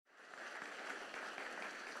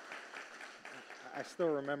I still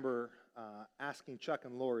remember asking Chuck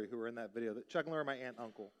and Lori, who were in that video, that Chuck and Lori are my aunt and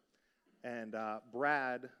uncle. And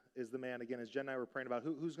Brad is the man, again, as Jen and I were praying about,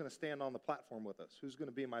 who's going to stand on the platform with us? Who's going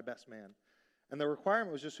to be my best man? And the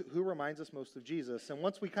requirement was just who reminds us most of Jesus. And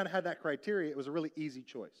once we kind of had that criteria, it was a really easy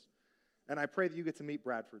choice. And I pray that you get to meet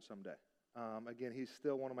Bradford someday. Again, he's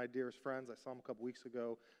still one of my dearest friends. I saw him a couple weeks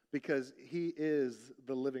ago because he is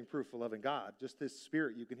the living proof of loving God. Just his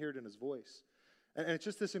spirit, you can hear it in his voice. And it's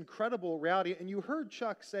just this incredible reality. And you heard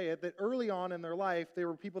Chuck say it, that early on in their life, there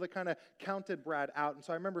were people that kind of counted Brad out. And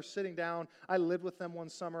so I remember sitting down. I lived with them one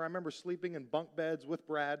summer. I remember sleeping in bunk beds with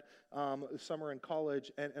Brad summer in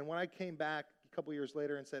college. And when I came back a couple years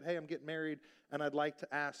later and said, hey, I'm getting married, and I'd like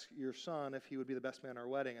to ask your son if he would be the best man at our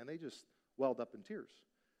wedding. And they just welled up in tears.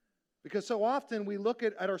 Because so often we look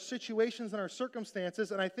at our situations and our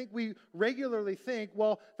circumstances, and I think we regularly think,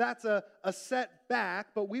 well, that's a setback,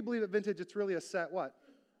 but we believe at Vintage it's really a set what?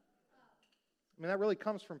 I mean, that really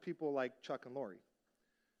comes from people like Chuck and Lori.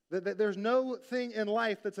 There's no thing in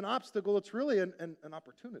life that's an obstacle, it's really an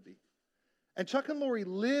opportunity. And Chuck and Lori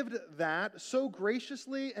lived that so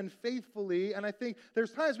graciously and faithfully, and I think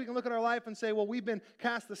there's times we can look at our life and say, well, we've been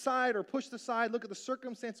cast aside or pushed aside, look at the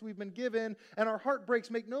circumstances we've been given, and our heart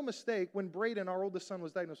breaks. Make no mistake, when Braden, our oldest son,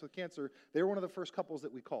 was diagnosed with cancer, they were one of the first couples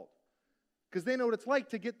that we called. Because they know what it's like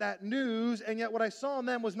to get that news, and yet what I saw in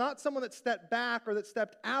them was not someone that stepped back or that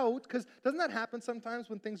stepped out, because doesn't that happen sometimes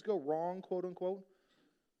when things go wrong, quote unquote?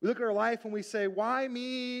 We look at our life and we say, why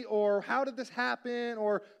me? Or how did this happen?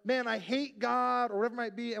 Or, man, I hate God, or whatever it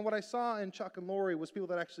might be. And what I saw in Chuck and Lori was people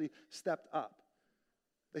that actually stepped up.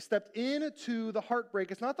 They stepped into the heartbreak.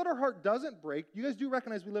 It's not that our heart doesn't break. You guys do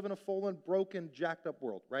recognize we live in a fallen, broken, jacked up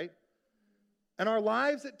world, right? And our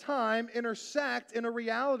lives at times intersect in a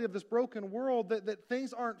reality of this broken world that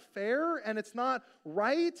things aren't fair, and it's not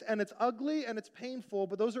right, and it's ugly, and it's painful,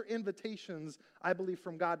 but those are invitations, I believe,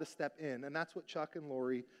 from God to step in, and that's what Chuck and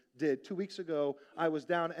Lori did. 2 weeks ago, I was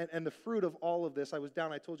down, and the fruit of all of this, I was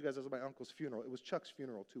down, I told you guys it was my uncle's funeral. It was Chuck's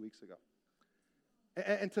funeral 2 weeks ago.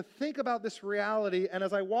 And to think about this reality, and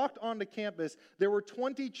as I walked onto campus, there were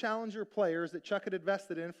 20 Challenger players that Chuck had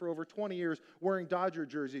invested in for over 20 years wearing Dodger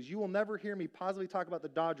jerseys. You will never hear me positively talk about the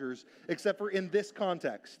Dodgers except for in this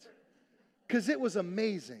context, because it was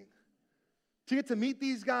amazing to get to meet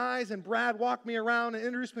these guys, and Brad walked me around and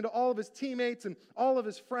introduced me to all of his teammates and all of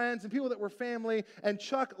his friends and people that were family, and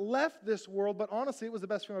Chuck left this world, but honestly, it was the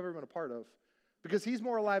best film I've ever been a part of, because he's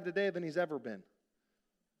more alive today than he's ever been.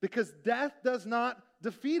 Because death does not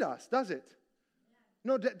defeat us, does it?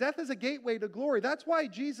 No, death is a gateway to glory. That's why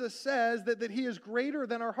Jesus says that he is greater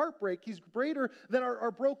than our heartbreak. He's greater than our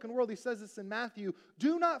broken world. He says this in Matthew.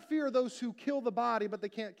 Do not fear those who kill the body, but they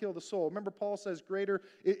can't kill the soul. Remember, Paul says, greater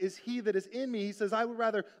is he that is in me. He says, I would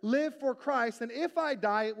rather live for Christ, and if I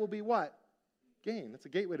die, it will be what? Gain. It's a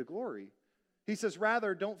gateway to glory. He says,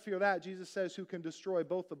 rather, don't fear that. Jesus says, who can destroy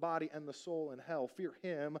both the body and the soul in hell. Fear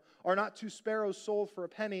him. Are not two sparrows sold for a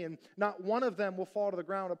penny, and not one of them will fall to the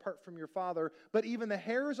ground apart from your Father, but even the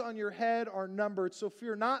hairs on your head are numbered. So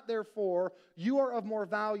fear not, therefore, you are of more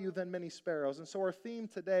value than many sparrows. And so our theme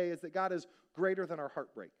today is that God is greater than our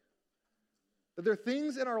heartbreak. That there are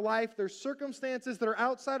things in our life, there's circumstances that are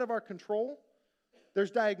outside of our control. There's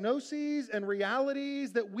diagnoses and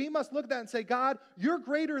realities that we must look at and say, God, you're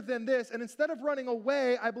greater than this. And instead of running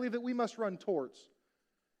away, I believe that we must run towards.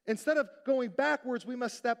 Instead of going backwards, we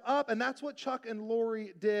must step up. And that's what Chuck and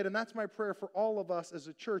Lori did. And that's my prayer for all of us as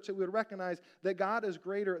a church, that we would recognize that God is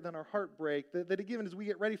greater than our heartbreak. That even as we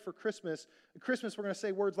get ready for Christmas, we're going to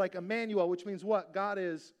say words like Emmanuel, which means what? God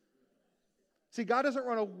is. See, God doesn't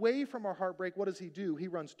run away from our heartbreak. What does he do? He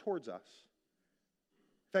runs towards us.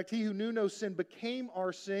 In fact, he who knew no sin became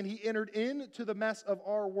our sin. He entered into the mess of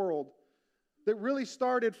our world that really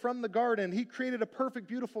started from the garden. He created a perfect,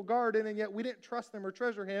 beautiful garden, and yet we didn't trust him or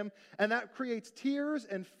treasure him. And that creates tears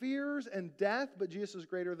and fears and death, but Jesus is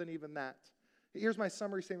greater than even that. Here's my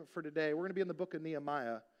summary statement for today. We're going to be in the book of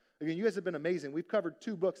Nehemiah. Again, you guys have been amazing. We've covered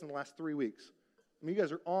 2 books in the last 3 weeks. I mean, you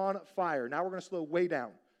guys are on fire. Now we're going to slow way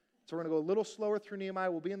down. So we're going to go a little slower through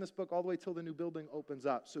Nehemiah. We'll be in this book all the way till the new building opens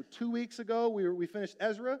up. So 2 weeks ago, we finished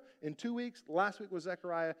Ezra in 2 weeks. Last week was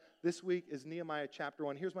Zechariah. This week is Nehemiah chapter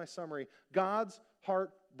 1. Here's my summary. God's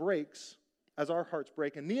heart breaks as our hearts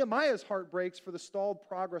break. And Nehemiah's heart breaks for the stalled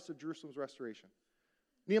progress of Jerusalem's restoration.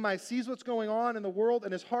 Nehemiah sees what's going on in the world,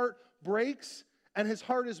 and his heart breaks, and his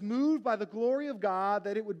heart is moved by the glory of God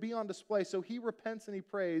that it would be on display. So he repents and he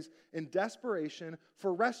prays in desperation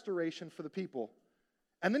for restoration for the people.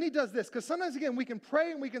 And then he does this, because sometimes, again, we can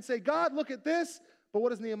pray and we can say, God, look at this. But what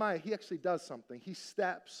does Nehemiah? He actually does something. He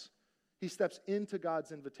steps He steps into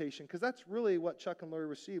God's invitation, because that's really what Chuck and Lori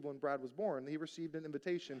received when Brad was born. He received an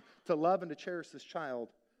invitation to love and to cherish this child,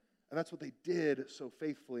 and that's what they did so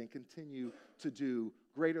faithfully and continue to do,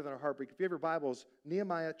 greater than our heartbreak. If you have your Bibles,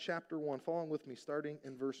 Nehemiah chapter 1, following with me, starting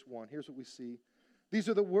in verse 1. Here's what we see. These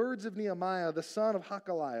are the words of Nehemiah, the son of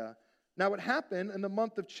Hakaliah. Now it happened in the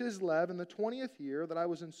month of Chislev, in the 20th year, that I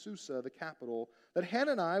was in Susa, the capital, that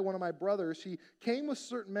Hanani, one of my brothers, he came with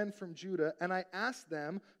certain men from Judah, and I asked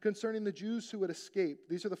them concerning the Jews who had escaped.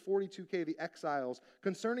 These are the 42K, the exiles,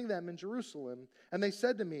 concerning them in Jerusalem. And they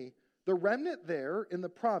said to me, the remnant there in the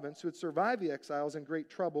province who had survived the exiles in great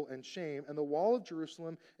trouble and shame, and the wall of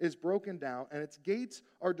Jerusalem is broken down, and its gates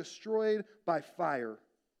are destroyed by fire.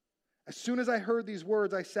 As soon as I heard these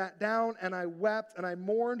words, I sat down and I wept and I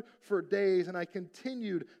mourned for days, and I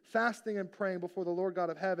continued fasting and praying before the Lord God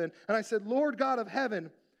of heaven. And I said, Lord God of heaven,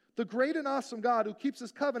 the great and awesome God who keeps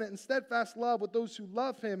his covenant and steadfast love with those who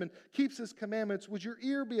love him and keeps his commandments, would your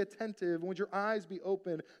ear be attentive and would your eyes be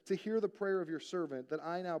open to hear the prayer of your servant that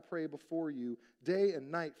I now pray before you day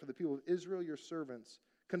and night for the people of Israel, your servants,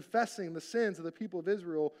 confessing the sins of the people of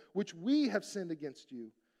Israel, which we have sinned against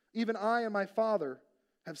you. Even I and my father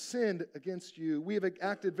have sinned against you. We have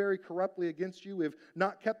acted very corruptly against you. We have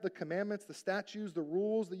not kept the commandments, the statutes, the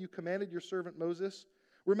rules that you commanded your servant Moses.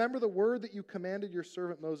 Remember the word that you commanded your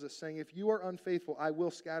servant Moses, saying, if you are unfaithful, I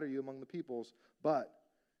will scatter you among the peoples. But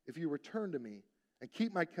if you return to me and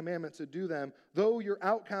keep my commandments to do them, though you're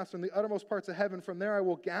outcast from the uttermost parts of heaven, from there I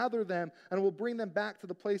will gather them and will bring them back to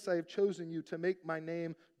the place I have chosen you to make my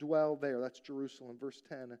name dwell there. That's Jerusalem. Verse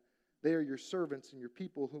 10, they are your servants and your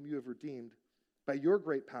people whom you have redeemed. By your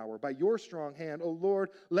great power, by your strong hand, O Lord,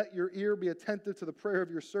 let your ear be attentive to the prayer of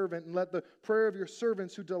your servant, and let the prayer of your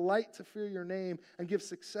servants who delight to fear your name, and give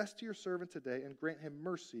success to your servant today, and grant him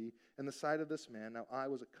mercy in the sight of this man. Now I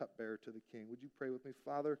was a cupbearer to the king. Would you pray with me?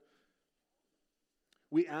 Father,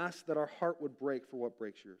 we ask that our heart would break for what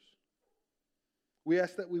breaks yours. We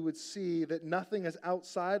ask that we would see that nothing is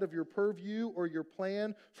outside of your purview or your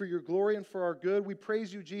plan for your glory and for our good. We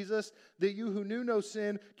praise you, Jesus, that you who knew no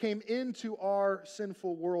sin came into our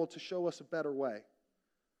sinful world to show us a better way,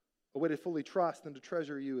 a way to fully trust and to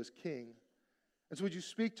treasure you as King. And so would you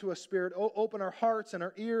speak to us, Spirit, open our hearts and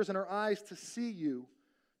our ears and our eyes to see you,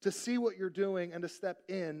 to see what you're doing, and to step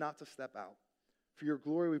in, not to step out. For your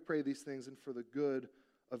glory we pray these things, and for the good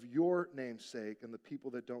of your name's sake, and the people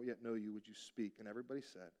that don't yet know you, would you speak? And everybody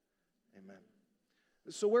said, amen.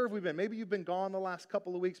 So where have we been? Maybe you've been gone the last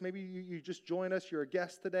couple of weeks. Maybe you just joined us. You're a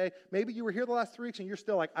guest today. Maybe you were here the last 3 weeks, and you're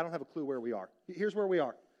still like, I don't have a clue where we are. Here's where we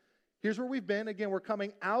are. Here's where we've been. Again, we're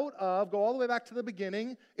coming out of, go all the way back to the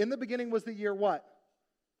beginning. In the beginning was the year what?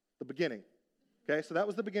 The beginning. Okay, so that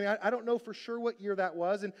was the beginning. I don't know for sure what year that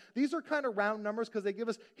was. And these are kind of round numbers because they give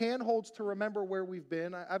us handholds to remember where we've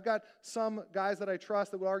been. I've got some guys that I trust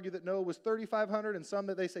that would argue that Noah was 3,500 and some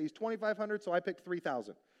that they say he's 2,500, so I picked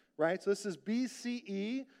 3,000, right? So this is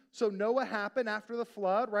BCE. So Noah happened after the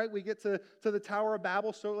flood, right? We get to the Tower of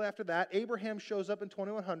Babel shortly after that. Abraham shows up in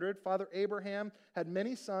 2100. Father Abraham had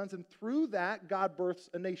many sons, and through that, God births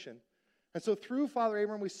a nation. And so through Father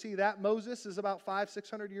Abraham, we see that. Moses is about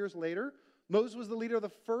 500-600 years later. Moses was the leader of the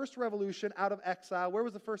first revolution out of exile. Where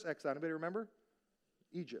was the first exile? Anybody remember?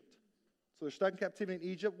 Egypt. So they're stuck in captivity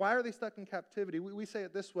in Egypt. Why are they stuck in captivity? We say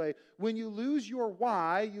it this way. When you lose your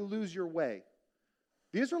why, you lose your way.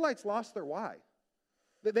 The Israelites lost their why.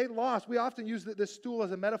 They lost. We often use this stool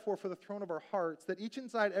as a metaphor for the throne of our hearts, that each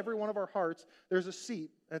inside every one of our hearts, there's a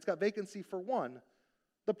seat, and it's got vacancy for one.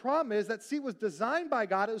 The problem is that seat was designed by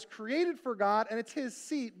God, it was created for God, and it's his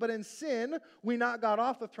seat. But in sin, we knock God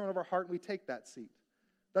off the throne of our heart and we take that seat.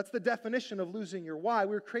 That's the definition of losing your why.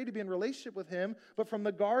 We were created to be in relationship with him, but from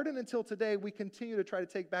the garden until today, we continue to try to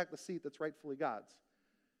take back the seat that's rightfully God's.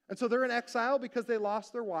 And so they're in exile because they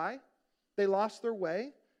lost their why, they lost their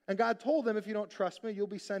way, and God told them, if you don't trust me, you'll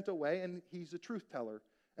be sent away, and he's a truth teller.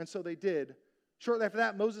 And so they did. Shortly after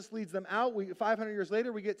that, Moses leads them out. 500 years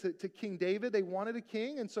later, we get to King David. They wanted a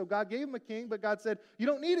king, and so God gave him a king, but God said, you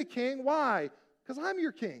don't need a king. Why? Because I'm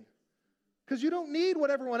your king. Because you don't need what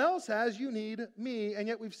everyone else has, you need me. And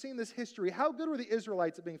yet we've seen this history. How good were the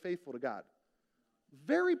Israelites at being faithful to God?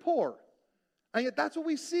 Very poor. And yet that's what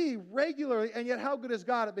we see regularly, and yet how good is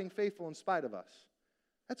God at being faithful in spite of us?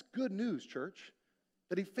 That's good news, church.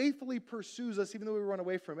 That he faithfully pursues us even though we run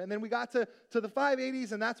away from him. And then we got to the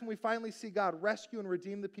 580s, and that's when we finally see God rescue and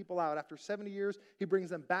redeem the people out. After 70 years, he brings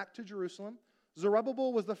them back to Jerusalem.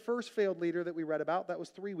 Zerubbabel was the first failed leader that we read about. That was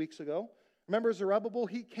 3 weeks ago. Remember Zerubbabel?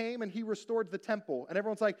 He came and he restored the temple. And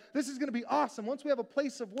everyone's like, this is going to be awesome. Once we have a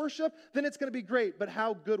place of worship, then it's going to be great. But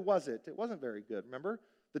how good was it? It wasn't very good, remember?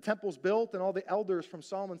 The temple's built, and all the elders from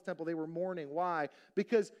Solomon's temple, they were mourning. Why?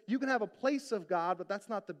 Because you can have a place of God, but that's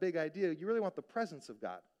not the big idea. You really want the presence of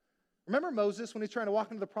God. Remember Moses when he's trying to walk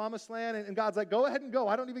into the promised land, and God's like, go ahead and go.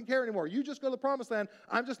 I don't even care anymore. You just go to the promised land.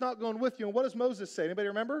 I'm just not going with you. And what does Moses say? Anybody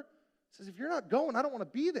remember? He says, if you're not going, I don't want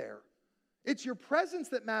to be there. It's your presence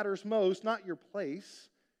that matters most, not your place.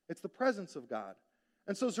 It's the presence of God.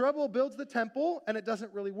 And so Zerubbabel builds the temple, and it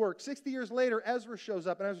doesn't really work. 60 years later, Ezra shows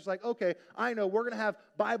up, and Ezra's like, okay, I know, we're going to have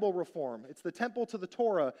Bible reform. It's the temple to the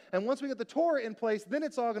Torah. And once we get the Torah in place, then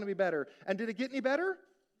it's all going to be better. And did it get any better?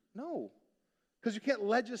 No. Because you can't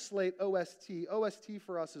legislate OST. OST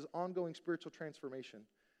for us is ongoing spiritual transformation.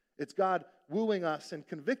 It's God wooing us and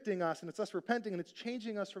convicting us, and it's us repenting, and it's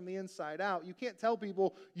changing us from the inside out. You can't tell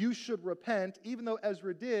people you should repent. Even though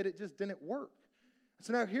Ezra did, it just didn't work.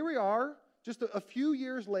 So now here we are, just a few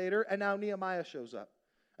years later, and now Nehemiah shows up.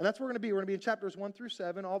 And that's where we're going to be. We're going to be in chapters 1 through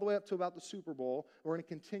 7, all the way up to about the Super Bowl. We're going to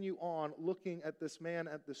continue on looking at this man,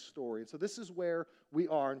 at this story. And so this is where we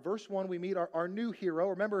are. In verse 1, we meet our new hero.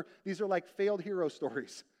 Remember, these are like failed hero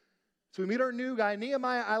stories. So we meet our new guy.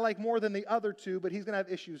 Nehemiah I like more than the other two, but he's going to have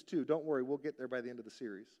issues too. Don't worry, we'll get there by the end of the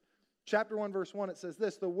series. Chapter 1, verse 1, it says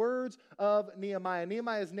this, the words of Nehemiah.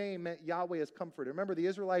 Nehemiah's name meant Yahweh is comforted. Remember, the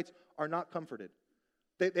Israelites are not comforted.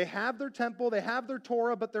 They have their temple, they have their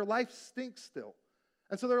Torah, but their life stinks still.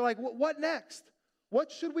 And so they're like, what next?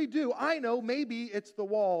 What should we do? I know, maybe it's the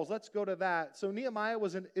walls. Let's go to that. So Nehemiah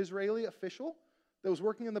was an Israeli official that was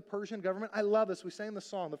working in the Persian government. I love this. We sang the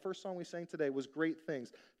song. The first song we sang today was Great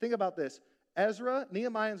Things. Think about this. Ezra,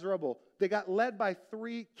 Nehemiah, and Zerubbabel, they got led by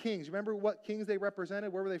 3 kings. Remember what kings they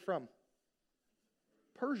represented? Where were they from?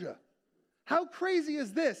 Persia. How crazy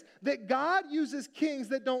is this? That God uses kings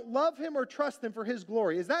that don't love him or trust him for his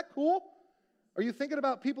glory. Is that cool? Are you thinking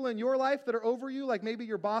about people in your life that are over you, like maybe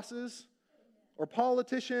your bosses or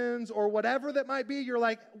politicians or whatever that might be? You're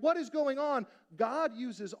like, what is going on? God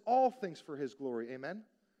uses all things for his glory. Amen?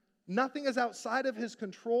 Nothing is outside of his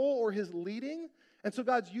control or his leading. And so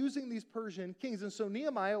God's using these Persian kings. And so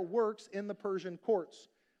Nehemiah works in the Persian courts.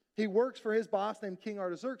 He works for his boss named King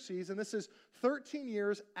Artaxerxes, and this is 13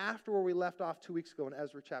 years after where we left off 2 weeks ago in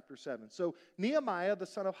Ezra chapter 7. So Nehemiah, the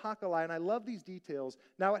son of Hakaliah, and I love these details.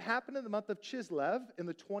 Now, it happened in the month of Chislev in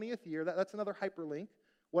the 20th year. That's another hyperlink.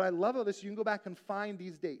 What I love of this, you can go back and find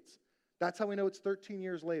these dates. That's how we know it's 13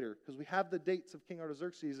 years later, because we have the dates of King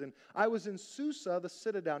Artaxerxes. And I was in Susa, the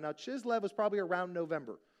citadel. Now, Chislev was probably around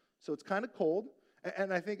November, so it's kind of cold.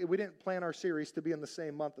 And I think we didn't plan our series to be in the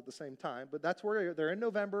same month at the same time, but that's where they're in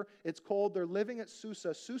November. It's cold. They're living at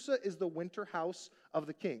Susa. Susa is the winter house of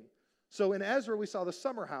the king. So in Ezra, we saw the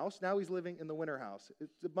summer house. Now he's living in the winter house.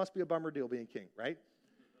 It must be a bummer deal being king, right?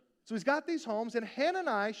 So he's got these homes, and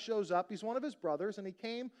Hanani shows up. He's one of his brothers, and he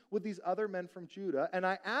came with these other men from Judah. And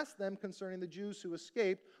I asked them concerning the Jews who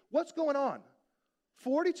escaped, what's going on?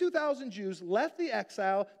 42,000 Jews left the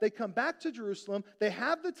exile. They come back to Jerusalem. They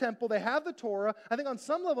have the temple. They have the Torah. I think on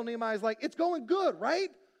some level, Nehemiah's like, it's going good, right?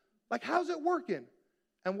 Like, how's it working?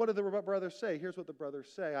 And what did the brothers say? Here's what the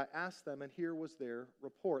brothers say. I asked them, and here was their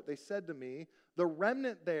report. They said to me, the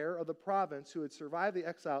remnant there of the province who had survived the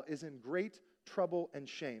exile is in great trouble and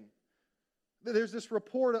shame. There's this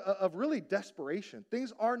report of really desperation.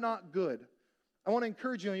 Things are not good. I want to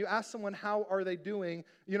encourage you, and you ask someone, how are they doing?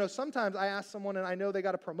 You know, sometimes I ask someone, and I know they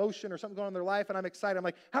got a promotion or something going on in their life, and I'm excited. I'm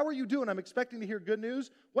like, how are you doing? I'm expecting to hear good news.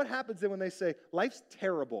 What happens then when they say, life's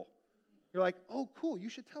terrible? You're like, oh, cool, you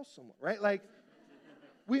should tell someone, right? Like,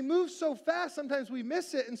 we move so fast, sometimes we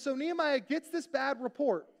miss it. And so Nehemiah gets this bad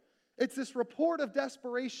report. It's this report of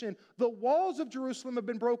desperation. The walls of Jerusalem have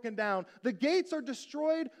been broken down. The gates are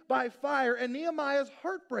destroyed by fire, and Nehemiah's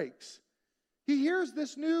heart breaks. He hears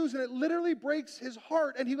this news, and it literally breaks his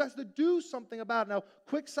heart, and he has to do something about it. Now,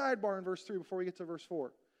 quick sidebar in verse 3 before we get to verse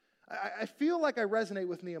 4. I feel like I resonate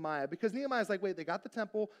with Nehemiah, because Nehemiah's like, wait, they got the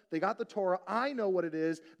temple, they got the Torah, I know what it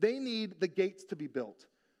is. They need the gates to be built.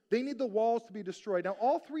 They need the walls to be destroyed. Now,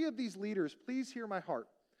 all 3 of these leaders, please hear my heart.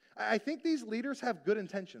 I think these leaders have good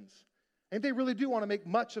intentions. And they really do want to make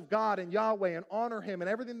much of God and Yahweh and honor him and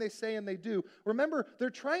everything they say and they do. Remember, they're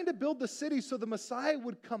trying to build the city so the Messiah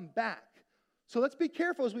would come back. So let's be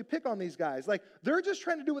careful as we pick on these guys. Like, they're just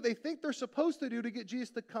trying to do what they think they're supposed to do to get Jesus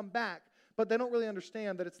to come back, but they don't really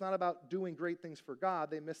understand that it's not about doing great things for God.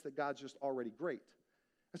 They miss that God's just already great.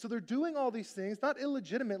 And so they're doing all these things, not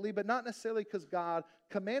illegitimately, but not necessarily because God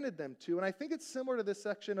commanded them to. And I think it's similar to this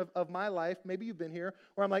section of my life. Maybe you've been here,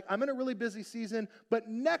 where I'm like, I'm in a really busy season, but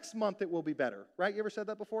next month it will be better, right? You ever said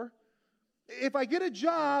that before? If I get a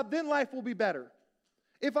job, then life will be better.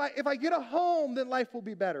 If I get a home, then life will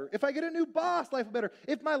be better. If I get a new boss, life will be better.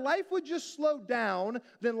 If my life would just slow down,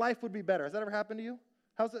 then life would be better. Has that ever happened to you?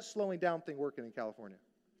 How's that slowing down thing working in California?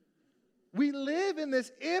 We live in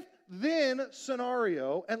this if-then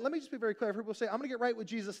scenario, and let me just be very clear. People say, I'm going to get right with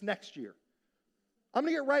Jesus next year. I'm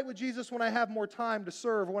going to get right with Jesus when I have more time to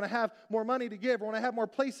serve, or when I have more money to give, or when I have more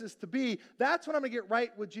places to be. That's when I'm going to get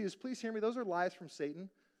right with Jesus. Please hear me. Those are lies from Satan.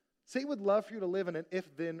 Satan would love for you to live in an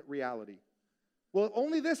if-then reality. Well, if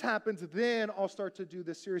only this happens, then I'll start to do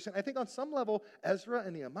this seriously. And I think on some level, Ezra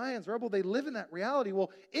and Nehemiah and Zerubbabel, they live in that reality.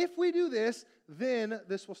 Well, if we do this, then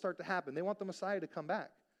this will start to happen. They want the Messiah to come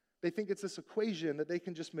back. They think it's this equation that they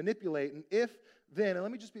can just manipulate. And if, then, and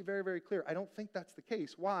let me just be very, very clear, I don't think that's the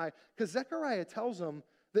case. Why? Because Zechariah tells them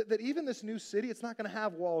that even this new city, it's not going to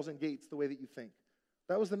have walls and gates the way that you think.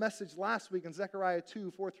 That was the message last week in Zechariah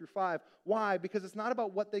 2, 4 through 5. Why? Because it's not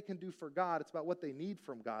about what they can do for God. It's about what they need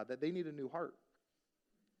from God, that they need a new heart.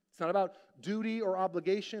 It's not about duty or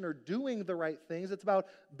obligation or doing the right things. It's about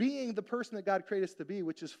being the person that God created us to be,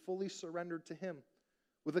 which is fully surrendered to Him.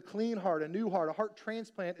 With a clean heart, a new heart, a heart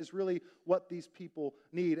transplant is really what these people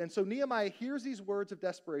need. And so Nehemiah hears these words of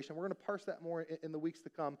desperation. We're going to parse that more in the weeks to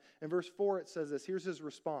come. In verse 4, it says this. Here's his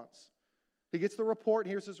response. He gets the report,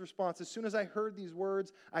 and here's his response. As soon as I heard these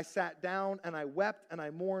words, I sat down, and I wept, and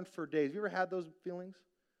I mourned for days. Have you ever had those feelings?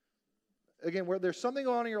 Again, where there's something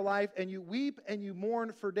going on in your life, and you weep and you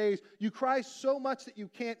mourn for days. You cry so much that you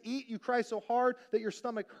can't eat. You cry so hard that your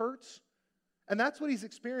stomach hurts. And that's what he's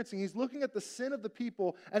experiencing. He's looking at the sin of the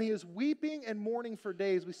people, and he is weeping and mourning for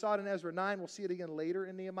days. We saw it in Ezra 9. We'll see it again later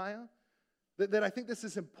in Nehemiah. That I think this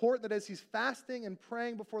is important, that as he's fasting and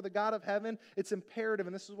praying before the God of heaven, it's imperative,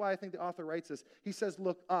 and this is why I think the author writes this. He says,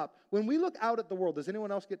 look up. When we look out at the world, does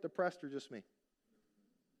anyone else get depressed or just me?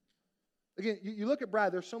 Again, you look at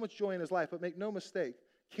Brad, there's so much joy in his life, but make no mistake,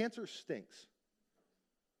 cancer stinks.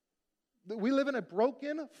 We live in a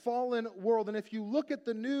broken, fallen world, and if you look at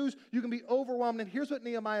the news, you can be overwhelmed. And here's what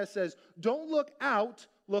Nehemiah says, don't look out,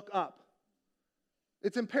 look up.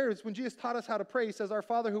 It's imperative. It's when Jesus taught us how to pray, he says, our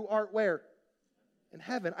Father who art where? In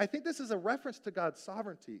heaven. I think this is a reference to God's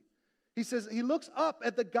sovereignty. He says, he looks up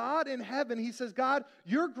at the God in heaven. He says, God,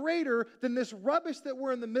 you're greater than this rubbish that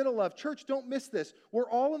we're in the middle of. Church, don't miss this. We're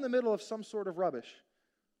all in the middle of some sort of rubbish.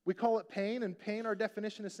 We call it pain, and pain, our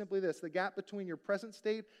definition is simply this, the gap between your present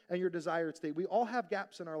state and your desired state. We all have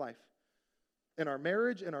gaps in our life. In our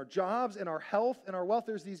marriage, in our jobs, in our health, in our wealth,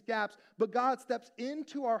 there's these gaps. But God steps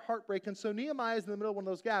into our heartbreak. And so Nehemiah is in the middle of one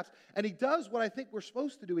of those gaps. And he does what I think we're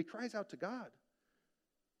supposed to do. He cries out to God.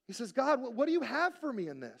 He says, God, what do you have for me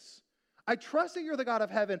in this? I trust that you're the God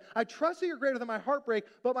of heaven. I trust that you're greater than my heartbreak,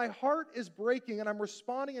 but my heart is breaking, and I'm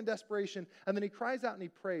responding in desperation. And then he cries out and he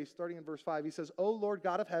prays, starting in verse 5. He says, O Lord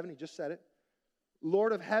God of heaven, he just said it,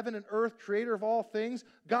 Lord of heaven and earth, creator of all things,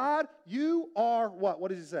 God, you are what?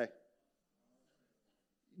 What does he say?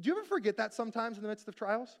 Do you ever forget that sometimes in the midst of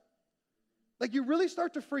trials? Like you really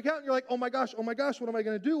start to freak out, and you're like, oh my gosh, what am I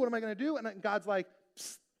going to do? What am I going to do? And God's like,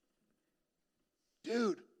 psst,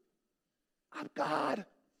 dude, I'm God.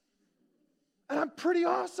 And I'm pretty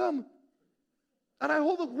awesome. And I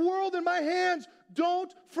hold the world in my hands.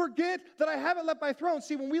 Don't forget that I haven't left my throne.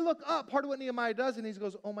 See, when we look up, part of what Nehemiah does, and he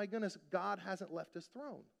goes, oh my goodness, God hasn't left his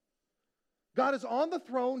throne. God is on the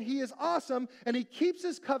throne. He is awesome, and he keeps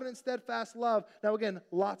his covenant steadfast love. Now again,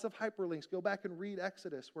 lots of hyperlinks. Go back and read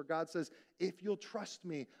Exodus, where God says, if you'll trust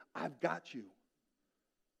me, I've got you.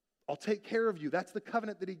 I'll take care of you. That's the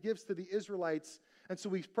covenant that he gives to the Israelites. And so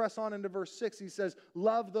we press on into verse 6. He says,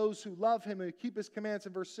 love those who love him and keep his commands.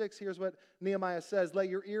 In verse 6, here's what Nehemiah says. Let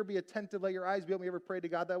your ear be attentive. Let your eyes be open. You ever prayed to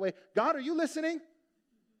God that way? God, are you listening?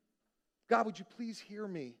 God, would you please hear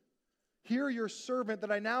me? Hear your servant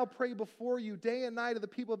that I now pray before you day and night of the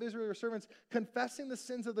people of Israel, your servants, confessing the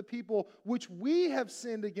sins of the people which we have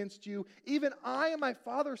sinned against you. Even I and my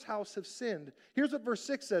father's house have sinned. Here's what verse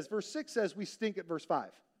 6 says. Verse 6 says we stink at verse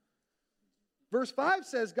 5. Verse 5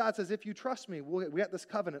 says, God says, if you trust me, we got this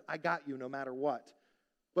covenant. I got you no matter what.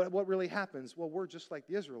 But what really happens? Well, we're just like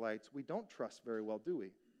the Israelites. We don't trust very well, do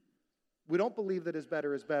we? We don't believe that is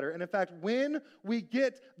better is better. And in fact, when we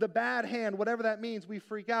get the bad hand, whatever that means, we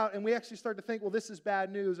freak out. And we actually start to think, well, this is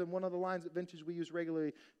bad news. And one of the lines at Vintage we use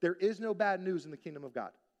regularly, there is no bad news in the kingdom of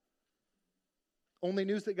God. Only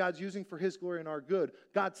news that God's using for his glory and our good.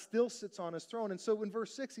 God still sits on his throne. And so in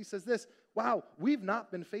verse 6, he says this, wow, we've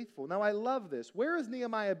not been faithful. Now, I love this. Where has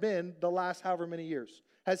Nehemiah been the last however many years?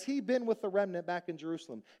 Has he been with the remnant back in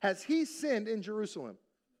Jerusalem? Has he sinned in Jerusalem?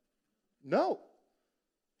 No.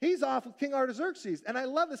 He's off with King Artaxerxes. And I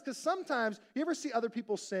love this because sometimes, you ever see other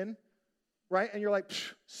people sin, right? And you're like,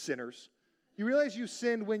 sinners. You realize you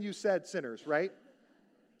sinned when you said sinners, right?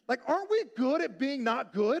 Like, aren't we good at being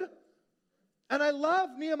not good? And I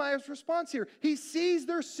love Nehemiah's response here. He sees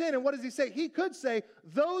their sin, and what does he say? He could say,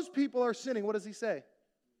 those people are sinning. What does he say?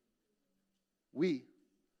 We,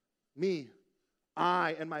 me,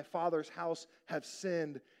 I and my father's house have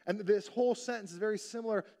sinned. And this whole sentence is very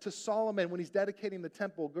similar to Solomon when he's dedicating the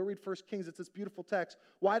temple. Go read 1 Kings. It's this beautiful text.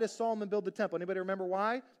 Why does Solomon build the temple? Anybody remember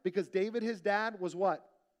why? Because David, his dad, was what?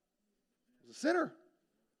 He was a sinner.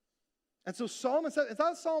 And so Solomon said, it's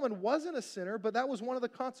not that Solomon wasn't a sinner, but that was one of the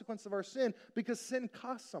consequences of our sin, because sin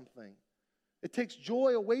costs something. It takes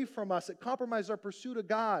joy away from us. It compromises our pursuit of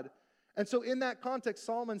God. And so in that context,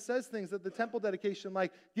 Solomon says things that the temple dedication,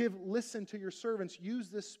 like, listen to your servants, use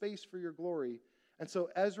this space for your glory. And so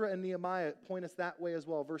Ezra and Nehemiah point us that way as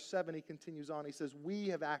well. Verse 7, he continues on. He says, we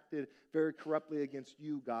have acted very corruptly against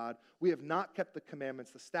you, God. We have not kept the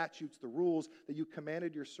commandments, the statutes, the rules that you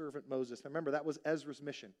commanded your servant Moses. Now remember, that was Ezra's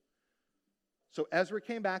mission. So Ezra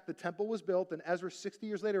came back, the temple was built, and Ezra 60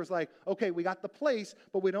 years later was like, okay, we got the place,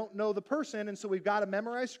 but we don't know the person, and so we've got to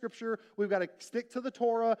memorize Scripture, we've got to stick to the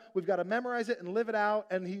Torah, we've got to memorize it and live it out.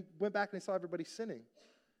 And he went back and he saw everybody sinning.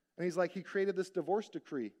 And he's like, he created this divorce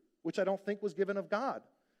decree, which I don't think was given of God.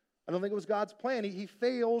 I don't think it was God's plan. He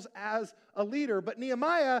fails as a leader. But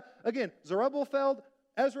Nehemiah, again, Zerubbabel failed,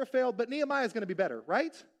 Ezra failed, but Nehemiah is going to be better,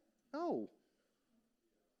 right? No.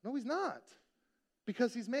 No, he's not.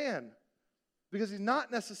 Because he's man. Because he's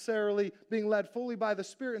not necessarily being led fully by the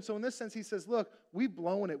Spirit. And so in this sense, he says, look, we've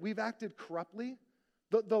blown it. We've acted corruptly.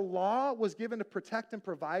 The law was given to protect and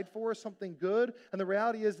provide for us something good. And the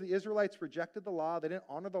reality is the Israelites rejected the law. They didn't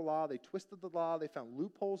honor the law. They twisted the law. They found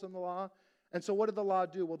loopholes in the law. And so what did the law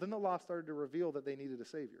do? Well, then the law started to reveal that they needed a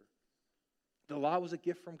Savior. The law was a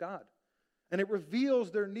gift from God. And it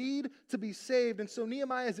reveals their need to be saved. And so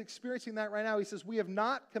Nehemiah is experiencing that right now. He says, we have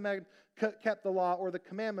not kept the law or the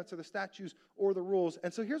commandments or the statutes or the rules.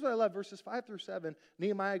 And so here's what I love. Verses 5 through 7,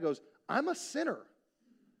 Nehemiah goes, I'm a sinner.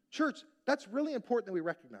 Church, that's really important that we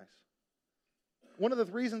recognize. One of the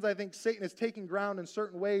reasons I think Satan is taking ground in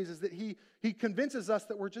certain ways is that he convinces us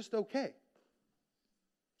that we're just okay.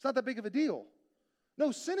 It's not that big of a deal.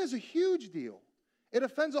 No, sin is a huge deal. It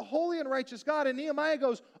offends a holy and righteous God. And Nehemiah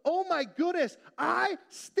goes, oh my goodness, I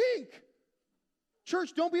stink.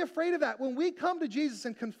 Church, don't be afraid of that. When we come to Jesus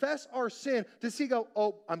and confess our sin, does he go,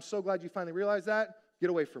 oh, I'm so glad you finally realized that. Get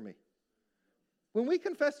away from me. When we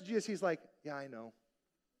confess to Jesus, he's like, yeah, I know.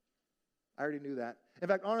 I already knew that. In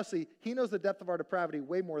fact, honestly, he knows the depth of our depravity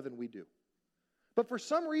way more than we do. But for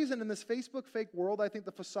some reason in this Facebook fake world, I think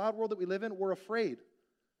the facade world that we live in, we're afraid.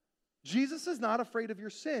 Jesus is not afraid of your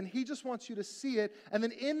sin. He just wants you to see it. And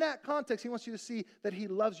then in that context, he wants you to see that he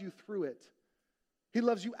loves you through it. He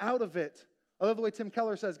loves you out of it. I love the way Tim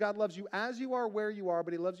Keller says, God loves you as you are, where you are,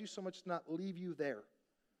 but he loves you so much to not leave you there.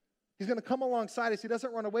 He's going to come alongside us. He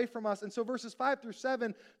doesn't run away from us. And so verses 5 through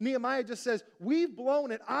 7, Nehemiah just says, we've blown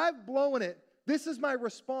it. I've blown it. This is my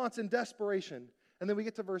response in desperation. And then we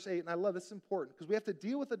get to verse 8, and I love this is important because we have to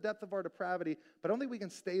deal with the depth of our depravity, but I don't think we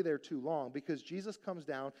can stay there too long because Jesus comes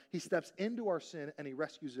down, he steps into our sin, and he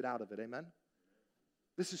rescues it out of it. Amen?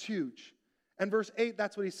 This is huge. And verse 8,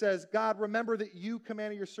 that's what he says. God, remember that you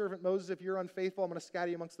commanded your servant Moses, if you're unfaithful, I'm going to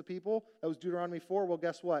scatter you amongst the people. That was Deuteronomy 4. Well,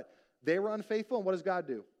 guess what? They were unfaithful, and what does God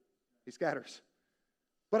do? He scatters.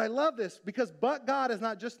 But I love this because but God is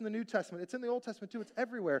not just in the New Testament. It's in the Old Testament too. It's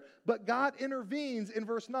everywhere. But God intervenes in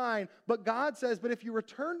verse 9. But God says, but if you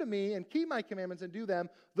return to me and keep my commandments and do them,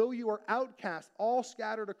 though you are outcast, all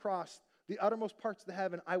scattered across the uttermost parts of the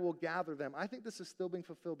heaven, I will gather them. I think this is still being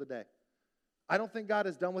fulfilled today. I don't think God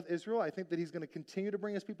is done with Israel. I think that he's going to continue to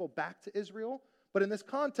bring his people back to Israel. But in this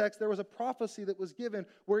context, there was a prophecy that was given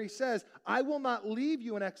where he says, I will not leave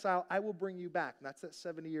you in exile, I will bring you back. And that's that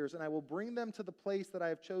 70 years. And I will bring them to the place that I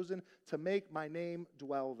have chosen to make my name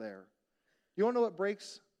dwell there. You want to know what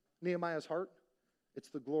breaks Nehemiah's heart? It's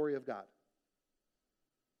the glory of God.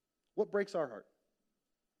 What breaks our heart?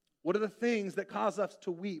 What are the things that cause us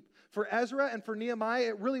to weep? For Ezra and for Nehemiah,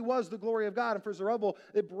 it really was the glory of God. And for Zerubbabel,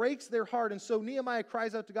 it breaks their heart. And so Nehemiah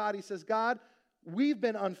cries out to God. He says, God, we've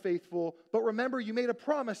been unfaithful, but remember, you made a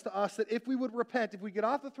promise to us that if we would repent, if we get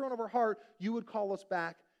off the throne of our heart, you would call us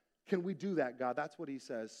back. Can we do that, God? That's what he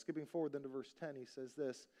says. Skipping forward then to verse 10, he says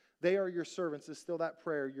this, they are your servants, is still that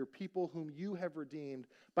prayer, your people whom you have redeemed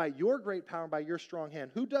by your great power and by your strong hand.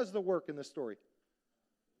 Who does the work in this story?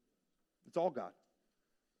 It's all God.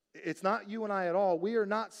 It's not you and I at all. We are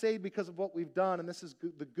not saved because of what we've done, and this is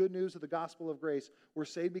the good news of the gospel of grace. We're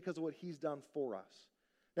saved because of what he's done for us.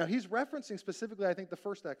 Now, he's referencing specifically, I think, the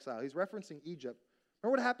first exile. He's referencing Egypt.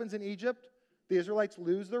 Remember what happens in Egypt? The Israelites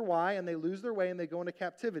lose their why, and they lose their way, and they go into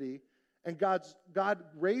captivity. And God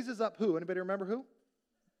raises up who? Anybody remember who?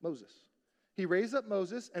 Moses. He raised up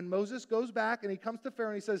Moses, and Moses goes back, and he comes to Pharaoh,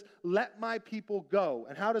 and he says, let my people go.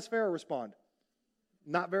 And how does Pharaoh respond?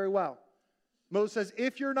 Not very well. Moses says,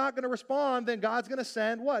 if you're not going to respond, then God's going to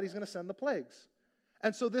send what? He's going to send the plagues.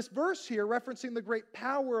 And so this verse here, referencing the great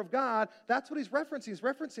power of God, that's what he's referencing. He's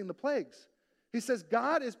referencing the plagues. He says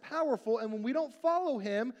God is powerful, and when we don't follow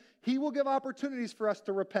him, he will give opportunities for us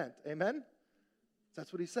to repent. Amen?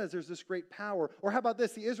 That's what he says. There's this great power. Or how about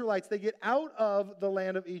this? The Israelites, they get out of the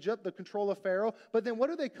land of Egypt, the control of Pharaoh, but then what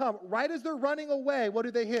do they come? Right as they're running away, what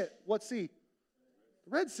do they hit? What sea?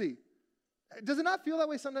 The Red Sea. Does it not feel that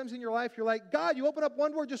way sometimes in your life? You're like, God, you open up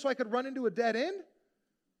one door just so I could run into a dead end?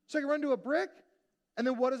 So I could run into a brick? And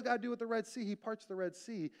then what does God do with the Red Sea? He parts the Red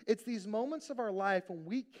Sea. It's these moments of our life when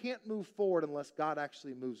we can't move forward unless God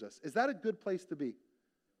actually moves us. Is that a good place to be?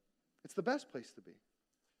 It's the best place to be.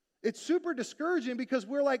 It's super discouraging because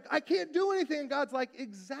we're like, I can't do anything. And God's like,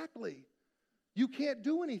 exactly. You can't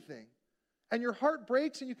do anything. And your heart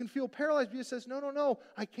breaks and you can feel paralyzed. But he says, no.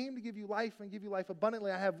 I came to give you life and give you life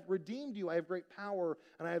abundantly. I have redeemed you. I have great power.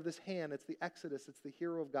 And I have this hand. It's the Exodus. It's the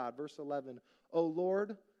hero of God. Verse 11, O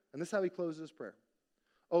Lord, and this is how he closes his prayer.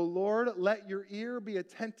 O Lord, let your ear be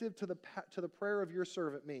attentive to the prayer of your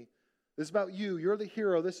servant, me. This is about you. You're the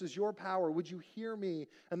hero. This is your power. Would you hear me?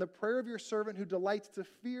 And the prayer of your servant who delights to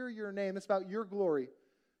fear your name. It's about your glory.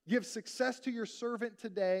 Give success to your servant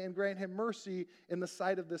today and grant him mercy in the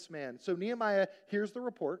sight of this man. So Nehemiah hears the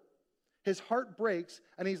report. His heart breaks,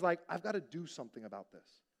 and he's like, I've got to do something about this.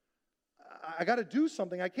 I got to do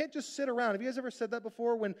something. I can't just sit around. Have you guys ever said that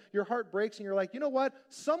before when your heart breaks and you're like, you know what?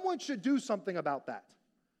 Someone should do something about that.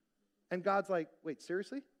 And God's like, wait,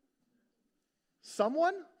 seriously?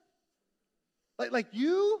 Someone? Like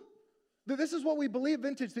you? This is what we believe,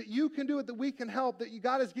 Vintage, that you can do it, that we can help, that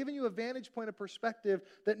God has given you a vantage point of perspective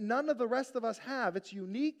that none of the rest of us have. It's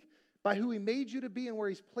unique by who he made you to be and where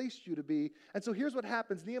he's placed you to be. And so here's what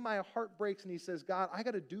happens. Nehemiah's heart breaks and he says, God, I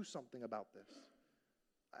got to do something about this.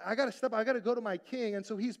 I got to go to my king. And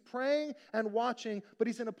so he's praying and watching, but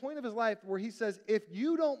he's in a point of his life where he says, if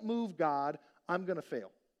you don't move, God, I'm going to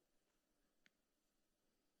fail.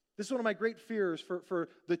 This is one of my great fears for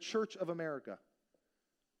the Church of America.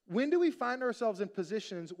 When do we find ourselves in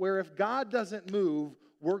positions where if God doesn't move,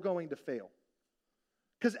 we're going to fail?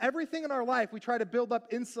 Because everything in our life, we try to build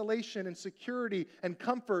up insulation and security and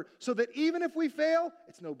comfort so that even if we fail,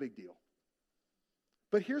 it's no big deal.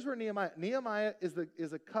 But here's where Nehemiah is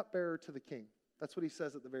a cupbearer to the king. That's what he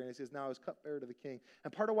says at the very end. He says, now I was cupbearer to the king.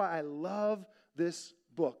 And part of why I love this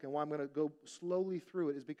book and why I'm going to go slowly through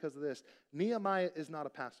it is because of this. Nehemiah is not a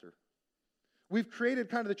pastor. We've created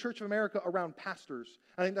kind of the Church of America around pastors.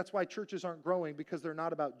 I think that's why churches aren't growing, because they're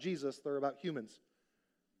not about Jesus, they're about humans.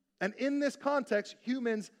 And in this context,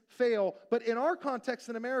 humans fail. But in our context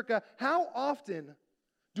in America, how often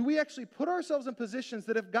do we actually put ourselves in positions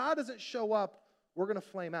that if God doesn't show up, we're going to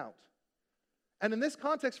flame out? And in this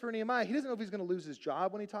context for Nehemiah, he doesn't know if he's going to lose his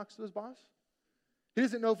job when he talks to his boss. He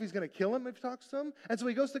doesn't know if he's going to kill him if he talks to him. And so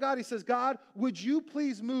he goes to God. He says, God, would you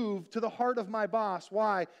please move to the heart of my boss?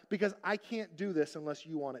 Why? Because I can't do this unless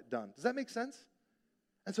you want it done. Does that make sense?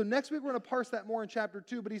 And so next week we're going to parse that more in chapter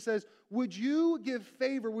 2. But he says, would you give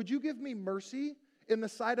favor? Would you give me mercy in the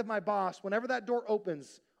sight of my boss? Whenever that door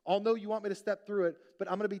opens, I'll know you want me to step through it, but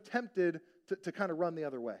I'm going to be tempted to kind of run the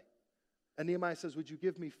other way. And Nehemiah says, would you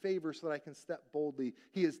give me favor so that I can step boldly?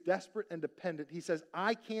 He is desperate and dependent. He says,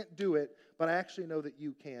 I can't do it, but I actually know that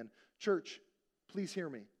you can. Church, please hear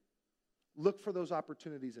me. Look for those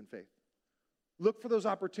opportunities in faith. Look for those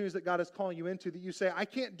opportunities that God is calling you into, that you say, I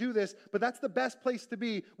can't do this, but that's the best place to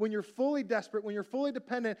be when you're fully desperate, when you're fully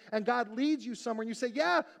dependent, and God leads you somewhere, and you say,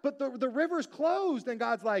 yeah, but the river's closed. And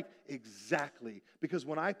God's like, exactly, because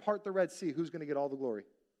when I part the Red Sea, who's going to get all the glory?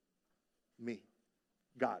 Me,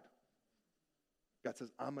 God. God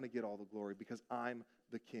says, I'm going to get all the glory because I'm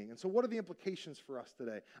the king. And so what are the implications for us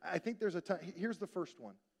today? I think there's here's the first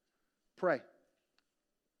one. Pray.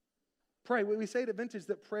 Pray. We say at Vintage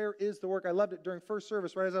that prayer is the work. I loved it during first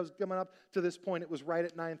service, right as I was coming up to this point. It was right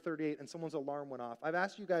at 9:38 and someone's alarm went off. I've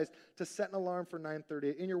asked you guys to set an alarm for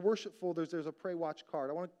 9:38. In your worship folders, there's a pray watch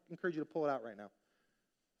card. I want to encourage you to pull it out right now.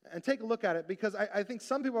 And take a look at it, because I think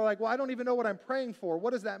some people are like, well, I don't even know what I'm praying for.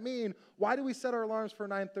 What does that mean? Why do we set our alarms for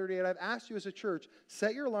 9:38? I've asked you as a church,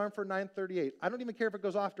 set your alarm for 9:38. I don't even care if it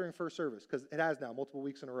goes off during first service, because it has now multiple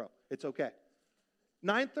weeks in a row. It's okay.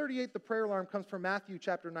 9:38, the prayer alarm, comes from Matthew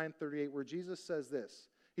chapter 9:38, where Jesus says this.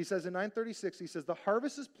 He says in 9:36, he says, the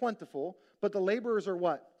harvest is plentiful, but the laborers are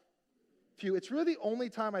what? Few. It's really the only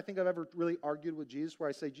time I think I've ever really argued with Jesus where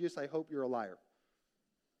I say, Jesus, I hope you're a liar.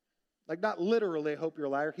 Like, not literally, I hope you're a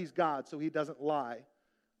liar. He's God, so he doesn't lie.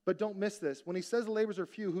 But don't miss this. When he says the laborers are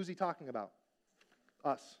few, who's he talking about?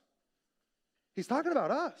 Us. He's talking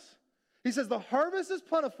about us. He says, the harvest is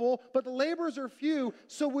plentiful, but the laborers are few,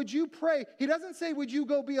 so would you pray? He doesn't say, would you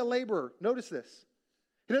go be a laborer? Notice this.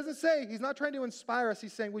 He doesn't say, he's not trying to inspire us.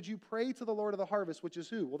 He's saying, would you pray to the Lord of the harvest, which is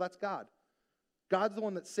who? Well, that's God. God's the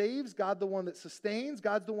one that saves. God's the one that sustains.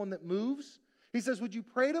 God's the one that moves. He says, would you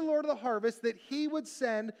pray to the Lord of the harvest that he would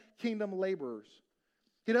send kingdom laborers?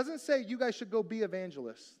 He doesn't say you guys should go be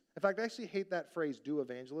evangelists. In fact, I actually hate that phrase, do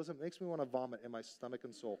evangelism. It makes me want to vomit in my stomach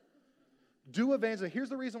and soul. Do evangelism. Here's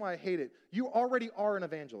the reason why I hate it. You already are an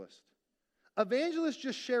evangelist. Evangelists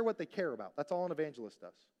just share what they care about. That's all an evangelist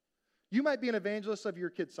does. You might be an evangelist of your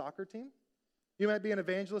kid's soccer team. You might be an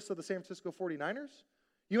evangelist of the San Francisco 49ers.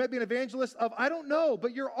 You might be an evangelist of, I don't know,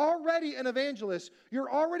 but you're already an evangelist.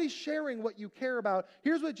 You're already sharing what you care about.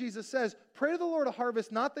 Here's what Jesus says. Pray to the Lord of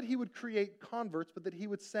harvest, not that he would create converts, but that he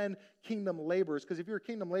would send kingdom laborers. Because if you're a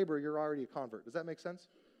kingdom laborer, you're already a convert. Does that make sense?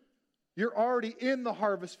 You're already in the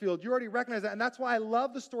harvest field. You already recognize that. And that's why I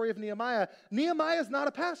love the story of Nehemiah. Nehemiah is not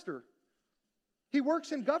a pastor. He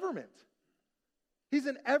works in government. He's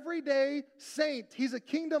an everyday saint. He's a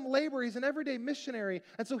kingdom laborer. He's an everyday missionary.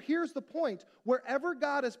 And so here's the point. Wherever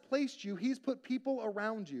God has placed you, he's put people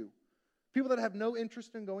around you. People that have no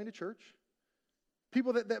interest in going to church.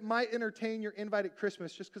 People that might entertain your invite at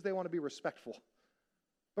Christmas just because they want to be respectful.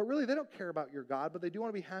 But really, they don't care about your God, but they do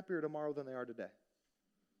want to be happier tomorrow than they are today.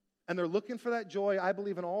 And they're looking for that joy, I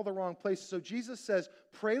believe, in all the wrong places. So Jesus says,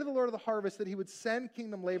 pray to the Lord of the harvest that he would send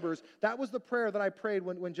kingdom laborers. That was the prayer that I prayed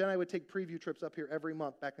when Jen and I would take preview trips up here every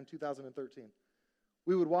month back in 2013.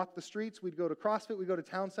 We would walk the streets. We'd go to CrossFit. We'd go to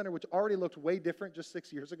Town Center, which already looked way different just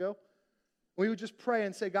 6 years ago. We would just pray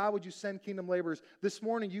and say, God, would you send kingdom laborers? This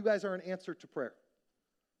morning, you guys are an answer to prayer.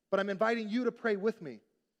 But I'm inviting you to pray with me.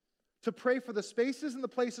 To pray for the spaces and the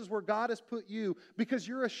places where God has put you, because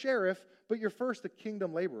you're a sheriff, but you're first a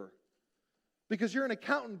kingdom laborer. Because you're an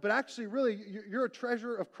accountant, but actually, really, you're a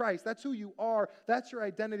treasurer of Christ. That's who you are. That's your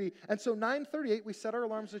identity. And so 9:38, we set our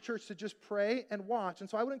alarms at church to just pray and watch. And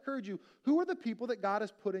so I would encourage you, who are the people that God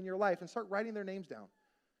has put in your life? And start writing their names down.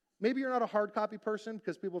 Maybe you're not a hard copy person,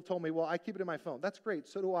 because people have told me, well, I keep it in my phone. That's great.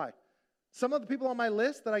 So do I. Some of the people on my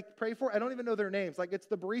list that I pray for, I don't even know their names. Like, it's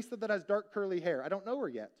the barista that has dark curly hair. I don't know her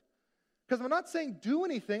yet. Because I'm not saying do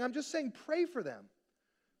anything. I'm just saying pray for them.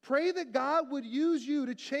 Pray that God would use you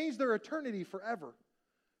to change their eternity forever.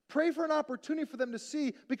 Pray for an opportunity for them to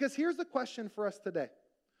see, because here's the question for us today.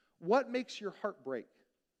 What makes your heart break?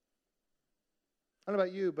 I don't know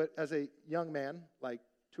about you, but as a young man, like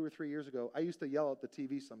 2 or 3 years ago, I used to yell at the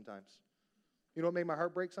TV sometimes. You know what made my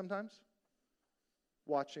heart break sometimes?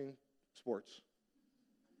 Watching sports.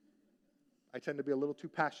 I tend to be a little too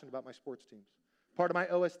passionate about my sports teams. Part of my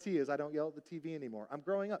OST is I don't yell at the TV anymore. I'm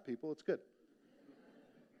growing up, people. It's good.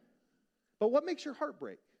 But what makes your heart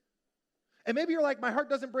break? And maybe you're like, my heart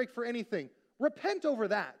doesn't break for anything. Repent over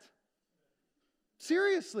that.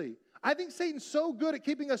 Seriously. I think Satan's so good at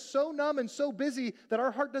keeping us so numb and so busy that our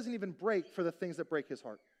heart doesn't even break for the things that break his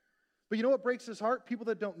heart. But you know what breaks his heart? People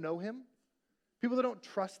that don't know him. People that don't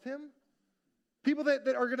trust him. People that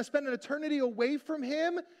are going to spend an eternity away from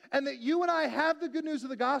him, and that you and I have the good news of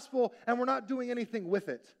the gospel and we're not doing anything with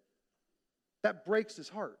it. That breaks his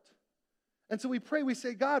heart. And so we pray, we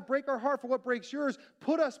say, God, break our heart for what breaks yours.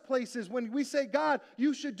 Put us places when we say, God,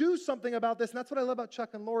 you should do something about this. And that's what I love about Chuck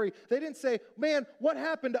and Lori. They didn't say, man, what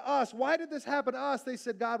happened to us? Why did this happen to us? They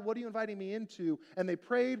said, God, what are you inviting me into? And they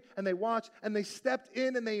prayed and they watched and they stepped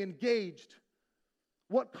in and they engaged.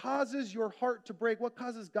 What causes your heart to break? What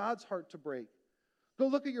causes God's heart to break? Go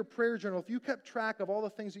look at your prayer journal. If you kept track of all the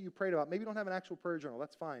things that you prayed about, maybe you don't have an actual prayer journal,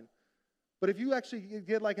 that's fine. But if you actually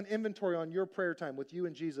get like an inventory on your prayer time with you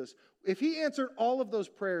and Jesus, if he answered all of those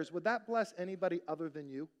prayers, would that bless anybody other than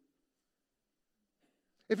you?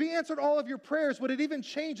 If he answered all of your prayers, would it even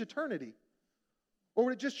change eternity? Or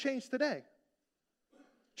would it just change today?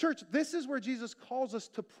 Church, this is where Jesus calls us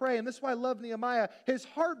to pray, and this is why I love Nehemiah. His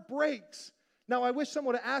heart breaks. Now, I wish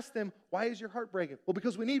someone would have asked him, why is your heart breaking? Well,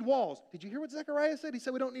 because we need walls. Did you hear what Zechariah said? He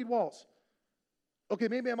said we don't need walls. Okay,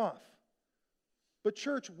 maybe I'm off. But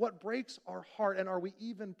church, what breaks our heart, and are we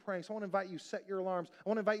even praying? So I want to invite you, set your alarms. I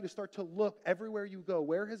want to invite you to start to look everywhere you go.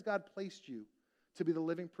 Where has God placed you to be the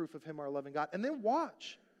living proof of him, our loving God? And then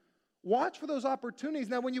watch. Watch for those opportunities.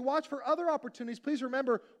 Now, when you watch for other opportunities, please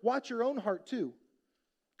remember, watch your own heart too.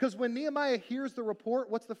 Because when Nehemiah hears the report,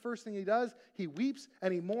 what's the first thing he does? He weeps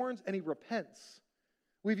and he mourns and he repents.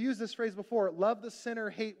 We've used this phrase before, love the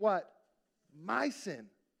sinner, hate what? My sin.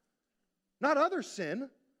 Not other sin.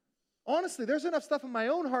 Honestly, there's enough stuff in my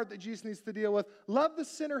own heart that Jesus needs to deal with. Love the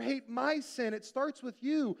sinner, hate my sin. It starts with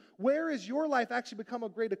you. Where is your life actually become a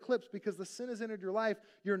great eclipse because the sin has entered your life?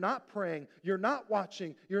 You're not praying. You're not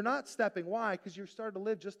watching. You're not stepping. Why? Because you're starting to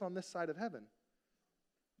live just on this side of heaven.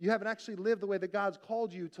 You haven't actually lived the way that God's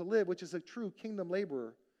called you to live, which is a true kingdom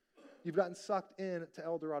laborer. You've gotten sucked in to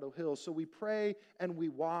El Dorado Hills. So we pray and we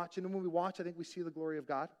watch. And when we watch, I think we see the glory of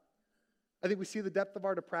God. I think we see the depth of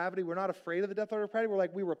our depravity. We're not afraid of the depth of our depravity. We're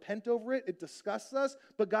like, we repent over it. It disgusts us,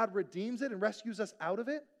 but God redeems it and rescues us out of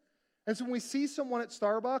it. And so when we see someone at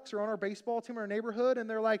Starbucks or on our baseball team or our neighborhood, and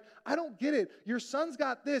they're like, I don't get it. Your son's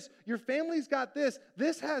got this. Your family's got this.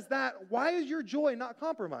 This has that. Why is your joy not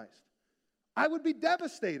compromised? I would be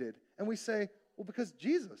devastated. And we say, well, because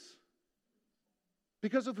Jesus.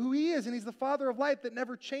 Because of who he is, and he's the Father of light that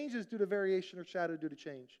never changes due to variation or shadow due to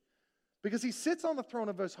change. Because he sits on the throne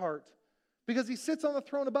of his heart. Because he sits on the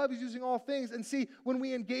throne above, he's using all things. And see, when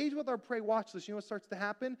we engage with our pray, watch this, you know what starts to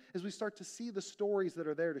happen? Is we start to see the stories that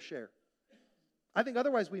are there to share. I think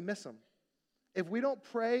otherwise we miss them. If we don't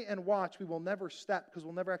pray and watch, we will never step because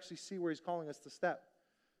we'll never actually see where he's calling us to step.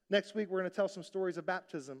 Next week, we're going to tell some stories of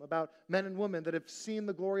baptism, about men and women that have seen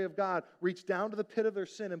the glory of God, reach down to the pit of their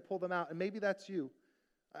sin and pull them out. And maybe that's you.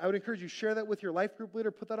 I would encourage you, share that with your life group leader,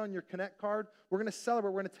 put that on your Connect card. We're going to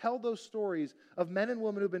celebrate, we're going to tell those stories of men and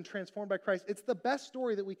women who have been transformed by Christ. It's the best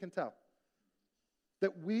story that we can tell.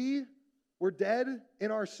 That we were dead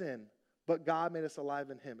in our sin, but God made us alive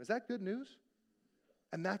in him. Is that good news?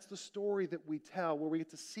 And that's the story that we tell, where we get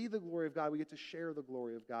to see the glory of God, we get to share the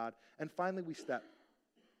glory of God. And finally, we step.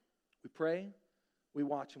 We pray, we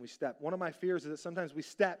watch, and we step. One of my fears is that sometimes we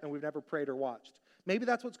step and we've never prayed or watched. Maybe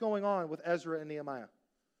that's what's going on with Ezra and Nehemiah.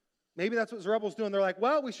 Maybe that's what Zerubbabel's doing. They're like,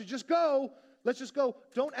 well, we should just go. Let's just go.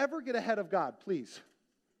 Don't ever get ahead of God, please.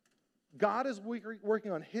 God is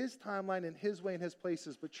working on his timeline and his way and his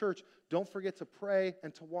places. But church, don't forget to pray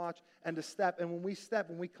and to watch and to step. And when we step,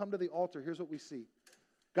 when we come to the altar, here's what we see.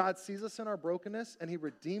 God sees us in our brokenness, and he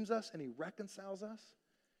redeems us, and he reconciles us.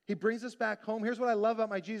 He brings us back home. Here's what I love about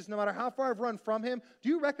my Jesus. No matter how far I've run from him, do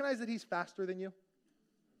you recognize that he's faster than you?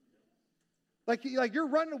 Like you're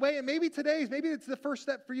running away, and maybe it's the first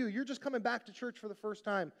step for you. You're just coming back to church for the first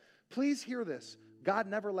time. Please hear this. God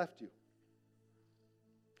never left you.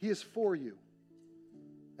 He is for you,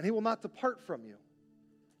 and he will not depart from you.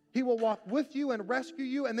 He will walk with you and rescue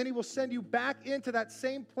you, and then he will send you back into that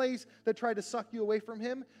same place that tried to suck you away from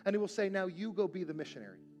him, and he will say, now you go be the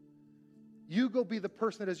missionary. You go be the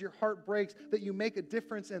person that as your heart breaks, that you make a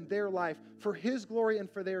difference in their life for his glory and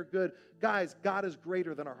for their good. Guys, God is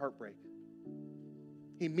greater than our heartbreak.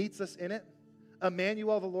 He meets us in it.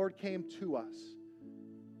 Emmanuel, the Lord, came to us.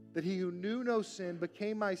 That he who knew no sin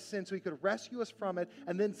became my sin so he could rescue us from it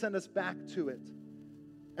and then send us back to it.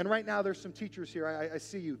 And right now there's some teachers here. I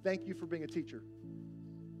see you. Thank you for being a teacher.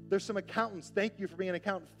 There's some accountants. Thank you for being an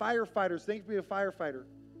accountant. Firefighters. Thank you for being a firefighter.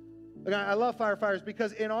 I love firefighters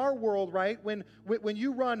because in our world, right, when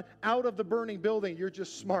you run out of the burning building, you're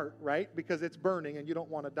just smart, right? Because it's burning and you don't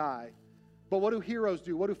want to die. But what do heroes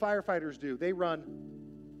do? What do firefighters do? They run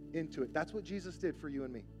into it. That's what Jesus did for you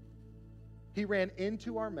and me. He ran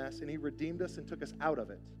into our mess and he redeemed us and took us out of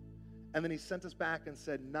it. And then he sent us back and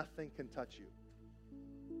said, nothing can touch you.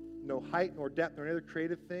 No height, nor depth, nor any other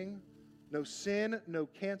creative thing. No sin, no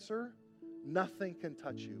cancer. Nothing can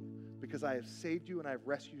touch you because I have saved you and I have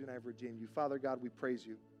rescued you and I have redeemed you. Father God, we praise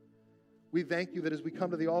you. We thank you that as we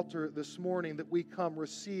come to the altar this morning, that we come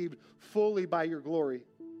received fully by your glory.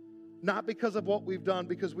 Not because of what we've done,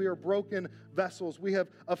 because we are broken vessels. We have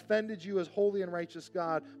offended you as holy and righteous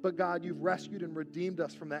God. But God, you've rescued and redeemed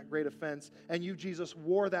us from that great offense. And you, Jesus,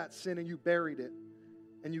 wore that sin and you buried it.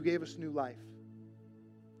 And you gave us new life.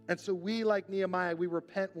 And so we, like Nehemiah, we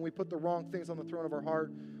repent when we put the wrong things on the throne of our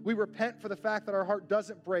heart. We repent for the fact that our heart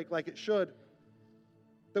doesn't break like it should.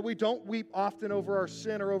 That we don't weep often over our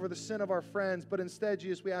sin or over the sin of our friends. But instead,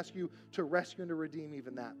 Jesus, we ask you to rescue and to redeem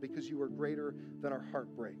even that because you are greater than our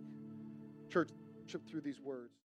heartbreak. Church, worship through these words.